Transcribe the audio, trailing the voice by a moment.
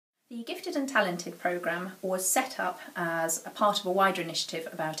The Gifted and Talented programme was set up as a part of a wider initiative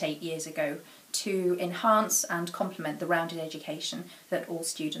about 8 years ago to enhance and complement the rounded education that all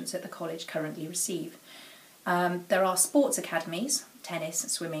students at the college currently receive. There are sports academies, tennis,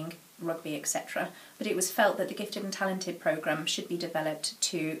 swimming, rugby, etc., but it was felt that the Gifted and Talented programme should be developed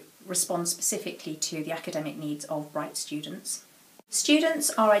to respond specifically to the academic needs of bright students. Students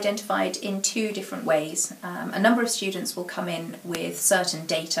are identified in two different ways. A number of students will come in with certain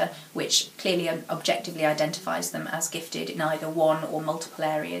data which clearly and objectively identifies them as gifted in either one or multiple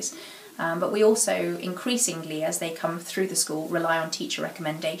areas. But we also increasingly, as they come through the school, rely on teacher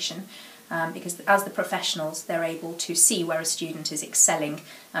recommendation because as the professionals they're able to see where a student is excelling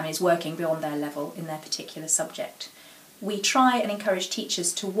and is working beyond their level in their particular subject. We try and encourage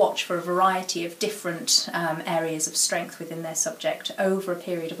teachers to watch for a variety of different areas of strength within their subject over a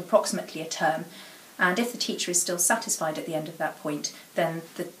period of approximately a term, and if the teacher is still satisfied at the end of that point, then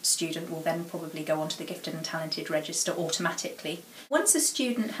the student will then probably go onto the Gifted and Talented register automatically. Once a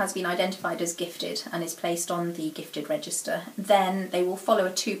student has been identified as gifted and is placed on the gifted register, then they will follow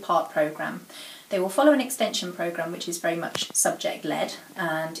a two-part programme. They will follow an extension programme which is very much subject-led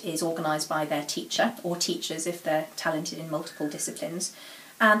and is organised by their teacher or teachers if they're talented in multiple disciplines.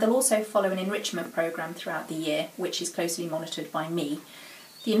 And they'll also follow an enrichment programme throughout the year which is closely monitored by me.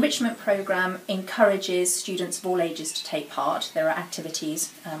 The enrichment programme encourages students of all ages to take part. There are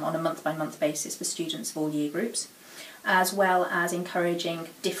activities on a month-by-month basis for students of all year groups, as well as encouraging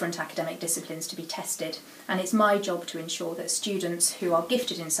different academic disciplines to be tested. And it's my job to ensure that students who are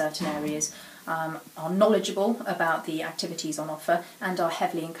gifted in certain areas are knowledgeable about the activities on offer and are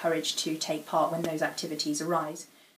heavily encouraged to take part when those activities arise.